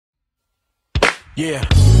Yeah.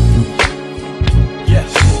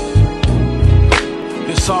 Yes.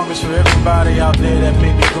 This song is for everybody out there that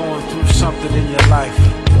may be going through something in your life.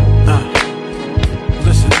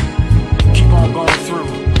 Listen, keep on going through,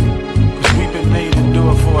 'cause we've been made to do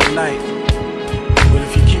it for a night. But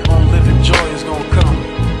if you keep on living, joy is gonna come.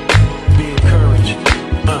 Be encouraged.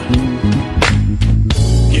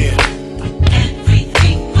 Yeah.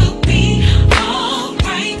 Everything will be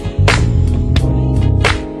alright.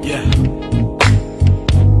 Yeah.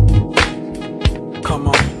 Come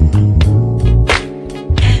on.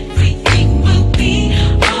 Everything will be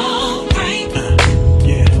alright.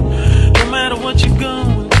 Yeah. No matter what you're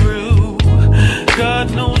going through,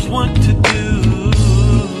 God knows what to do.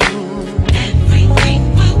 Everything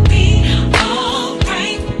will be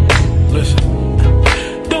alright. Listen.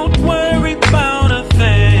 Don't worry about a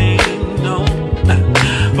thing, no.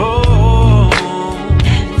 Oh.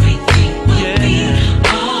 Everything will be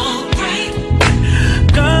alright.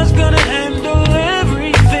 God's gonna handle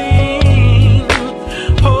everything.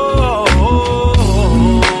 Oh.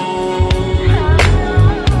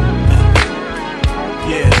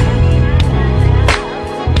 Yeah.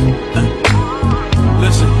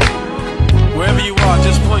 Listen. Wherever you are,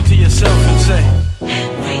 just point to yourself and say,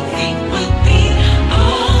 Everything will be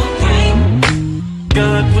alright.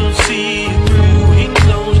 God will see you through. He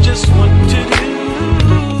knows just what to do.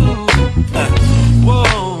 Whoa,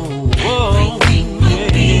 whoa, Everything will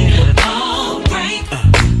be yeah. alright.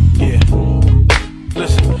 Yeah.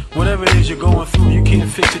 Listen, whatever it is you're going through, you can't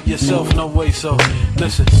fix it yourself, no way. So,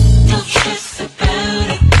 listen. Don't stress about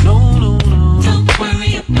it. No, no, no. Don't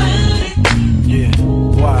worry about it. Yeah.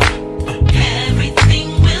 Why? Everything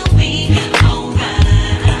will be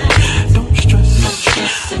alright. Don't stress.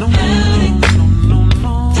 No, no, no, no,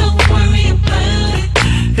 no. Don't worry about it.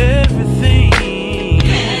 Everything.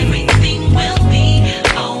 Everything will be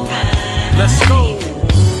alright. Let's go.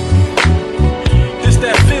 This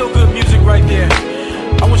that feel good music right there.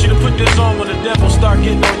 I want you to put this on when the devil start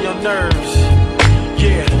getting on your nerves.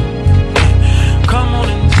 Yeah. Come on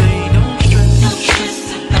and say, don't stress. Don't stress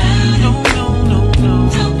about it. No, no, no, no.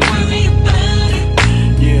 Don't worry about it.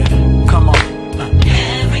 Yeah. Come on.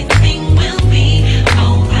 Everything will be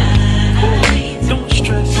alright. Don't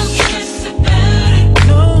stress. Don't stress about it.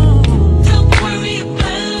 No. Don't worry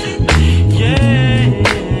about it. Yeah.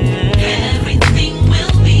 Everything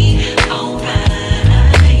will be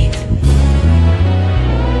alright.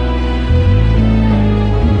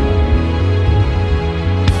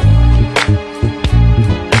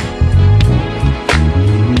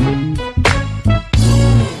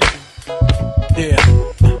 Yeah.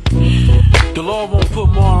 The Lord won't put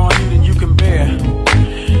more on you than you can bear.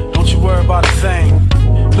 Don't you worry about a thing.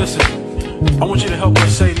 Listen, I want you to help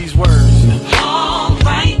us say these words.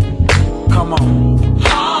 Alright. Come on.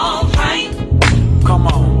 Alright. Come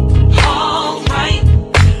on. Alright.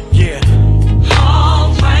 Yeah.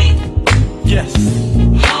 Alright. Yes.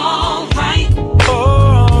 Alright.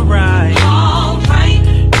 Alright. Alright.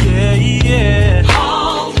 Yeah, yeah.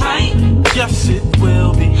 Alright. Yes, it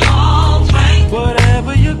will be. Alright.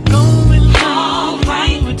 Whatever you're going through,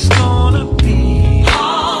 Alright. it's gonna be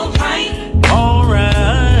Alright.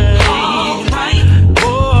 alright. Alright.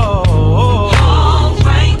 Whoa.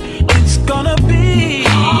 Alright. It's gonna be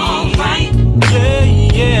Alright. yeah,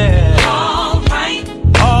 yeah. Alright.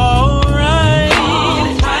 Alright.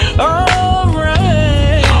 Alright.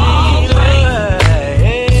 Alright.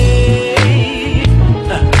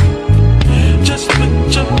 Just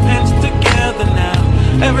put your hands together now.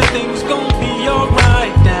 Everything